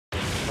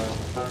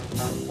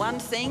One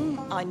thing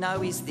I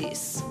know is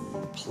this.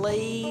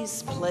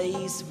 Please,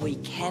 please, we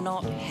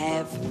cannot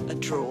have a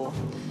draw.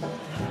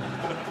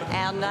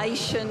 Our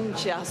nation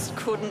just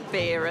couldn't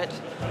bear it.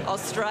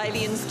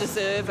 Australians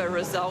deserve a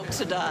result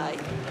today.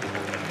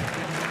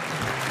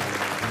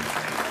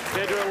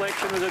 Federal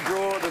election was a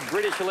draw. The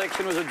British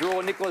election was a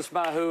draw. Nicholas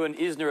Mahu and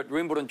Isner at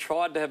Wimbledon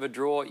tried to have a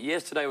draw.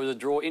 Yesterday was a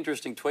draw.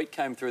 Interesting tweet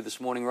came through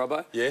this morning,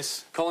 Robbo.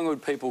 Yes.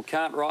 Collingwood people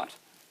can't write,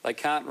 they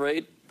can't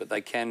read, but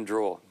they can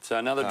draw. So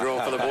another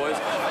draw for the boys.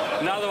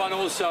 Another one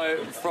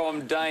also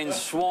from Dane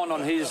Swan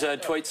on his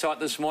tweet site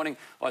this morning.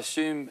 I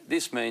assume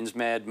this means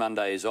Mad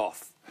Monday is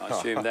off. I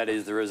assume that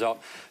is the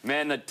result.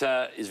 Man that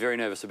is very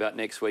nervous about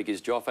next week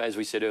is Joffa. As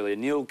we said earlier,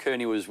 Neil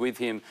Kearney was with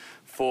him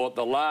for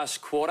the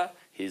last quarter.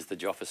 Here's the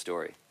Joffa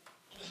story.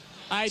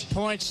 8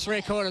 points,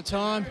 three-quarter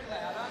time.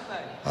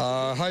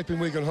 Hoping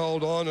we can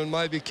hold on and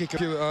maybe kick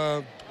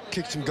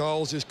some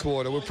goals this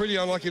quarter. We're pretty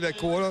unlucky that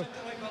quarter,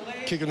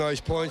 kicking those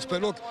points.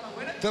 But look,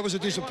 that was a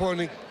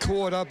disappointing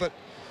quarter, but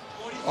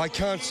I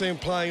can't see him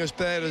playing as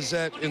bad as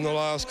that in the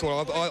last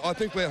quarter. I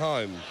think we're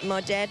home.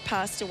 My dad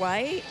passed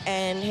away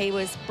and he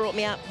brought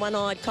me up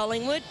one-eyed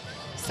Collingwood,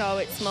 so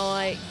it's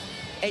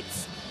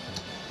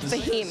for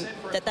him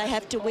that they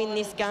have to win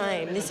this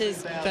game.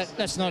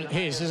 That's not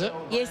his, is it?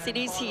 Yes, it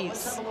is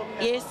his.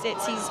 Yes,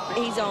 it's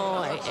his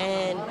eye,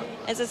 and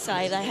as I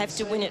say, they have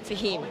to win it for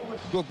him.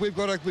 Look, we've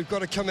got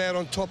to come out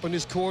on top in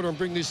this quarter and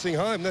bring this thing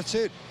home. That's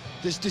it.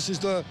 This is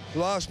the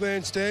last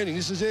man standing.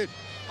 This is it.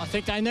 I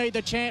think they need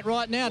the chant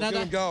right now, don't they?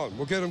 We'll get them going.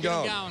 We'll get them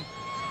going.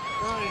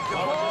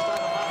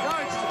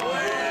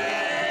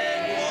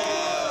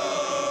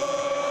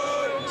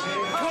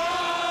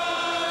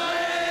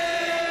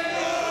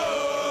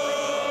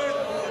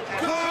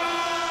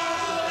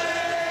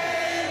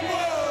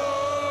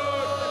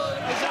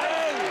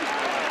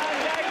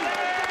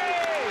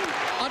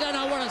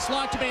 It's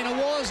like to be in a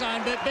war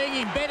zone, but being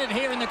embedded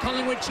here in the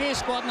Collingwood cheer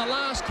squad in the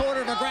last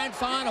quarter of a grand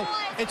final,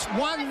 it's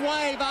one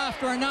wave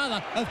after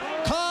another of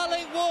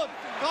Collingwood,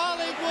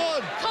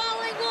 Collingwood.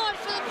 Collingwood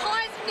for the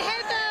pies in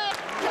heaven.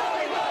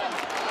 Collingwood,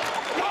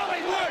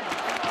 Collingwood,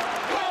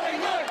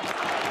 Collingwood,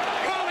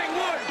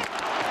 Collingwood,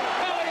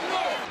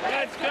 Collingwood.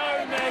 Let's go,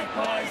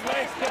 Magpies,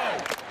 let's go.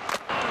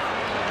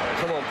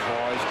 Come on,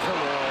 Pies, come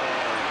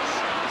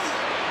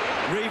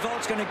on.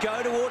 Revolt's going to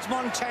go towards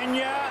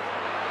Montagna.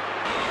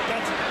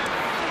 That's it.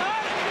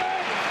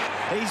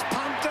 He's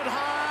pumped it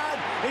hard.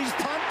 He's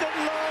pumped it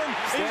long.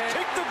 He's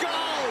kicked the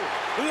goal.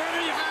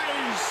 Lenny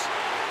Hayes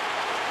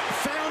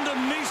found a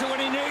metre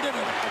when he needed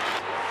it.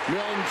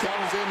 Milne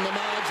comes in the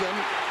margin.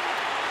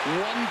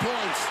 1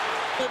 point.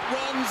 It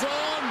runs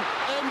on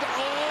and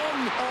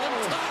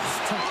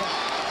touched.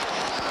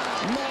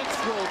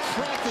 Maxwell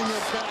tracking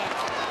it back.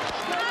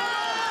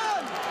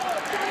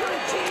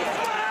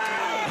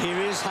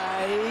 Here is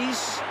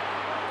Hayes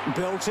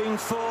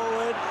belting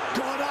forward.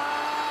 Got up.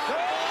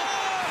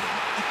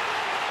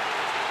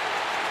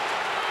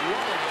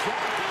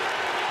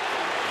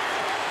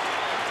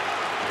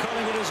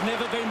 Collingwood has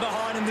never been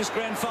behind in this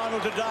grand final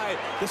today.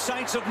 The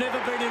Saints have never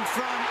been in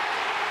front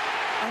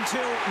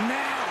until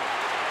now.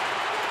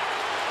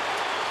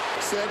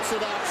 Sets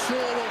it up,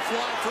 Shaw will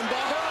fly from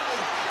behind.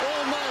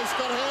 Almost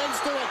got hands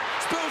to it.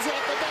 Spills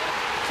out the back.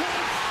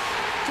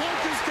 Tonk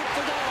has kicked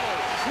the goal.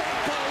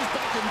 Magpies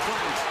back in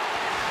front.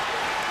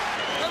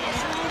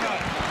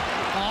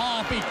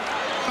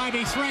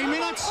 Maybe 3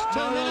 minutes,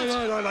 2 minutes.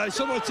 No.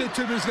 Someone said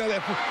 2 minutes ago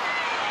there.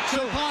 2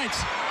 points.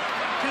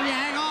 Can you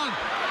hang on?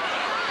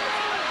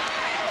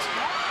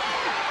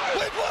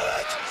 We've won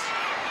it!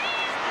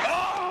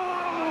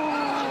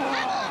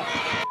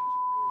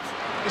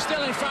 You're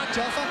still in front,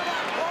 Joffa.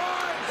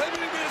 How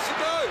many minutes to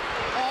go?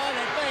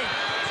 There'd be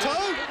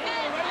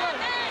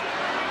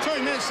 2.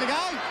 2 minutes to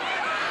go.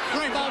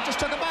 Revolt just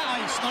took a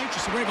mark. It's not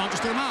interesting. Revolt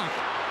just took a mark.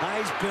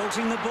 Hayes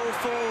belting the ball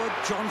forward.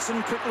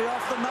 Johnson quickly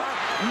off the mark.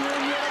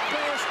 Jullia at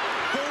best.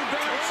 Ball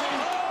bouncing.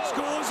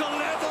 Scores a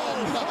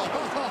level.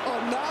 Oh,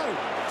 no.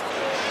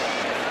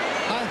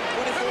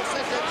 24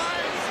 seconds.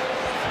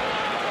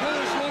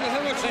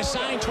 They're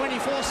saying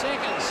 24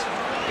 seconds.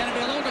 Going to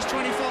be the longest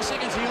 24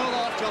 seconds of your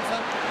life, Joffa.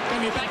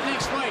 Going to be back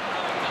next week.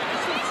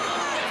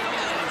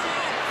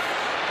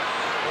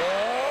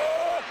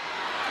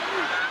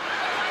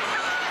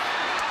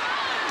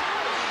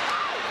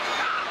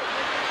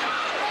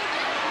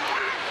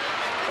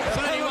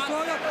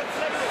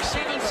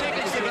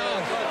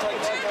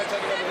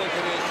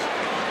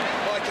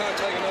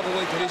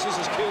 This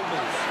has killed me.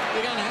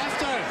 You're going to have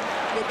to.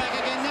 You're back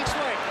again next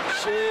week.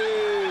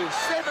 Jeez.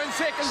 7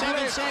 seconds.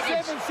 7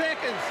 seconds. 7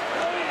 seconds.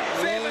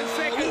 7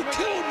 seconds. We'll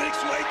kill him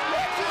next week.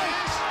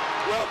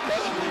 Well,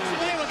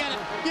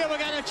 we're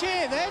going to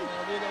cheer then.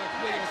 We're going to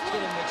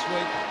kill him next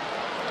week.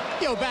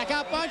 You'll back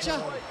up, won't you?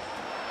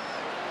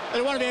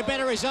 It'll want to be a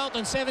better result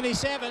than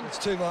 77. It's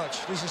too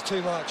much. This is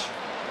too much.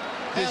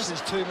 This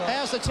is too much.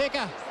 How's the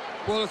ticker?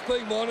 Well, it's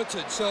being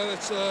monitored, so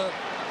it's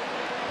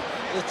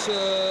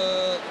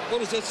what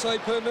does that say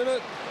per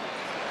minute?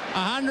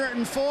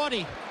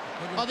 140.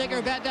 I think we're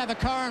about to have a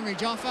coronary,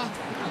 Joffa.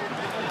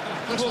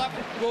 Looks like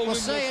we'll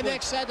see you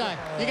next Saturday.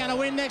 You're going to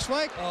win next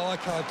week? Oh, I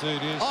can't do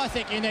this. I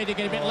think you need to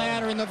get a bit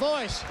louder in the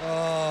voice.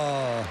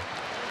 Oh,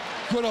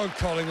 good on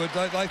Collingwood.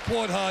 They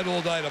fought hard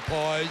all day, the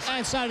Pies.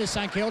 And so does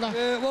St Kilda.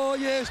 Yeah, well,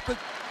 yes, but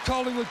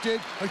Collingwood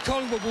did, and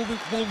Collingwood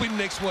will win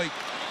next week.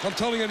 I'm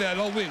telling you now,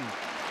 they'll win.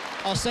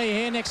 I'll see you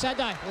here next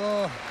Saturday.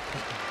 Oh.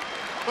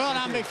 Well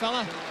done, big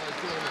fella.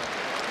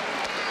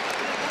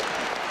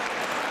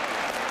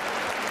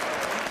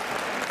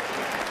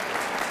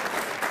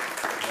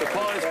 The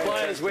Pies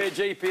players wear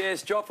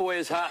GPS, Joffa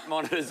wears heart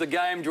monitors. The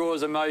game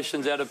draws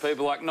emotions out of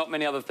people like not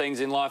many other things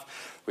in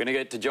life. We're going to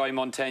get to Joey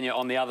Montagna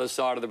on the other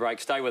side of the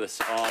break. Stay with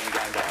us on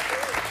Game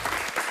Day.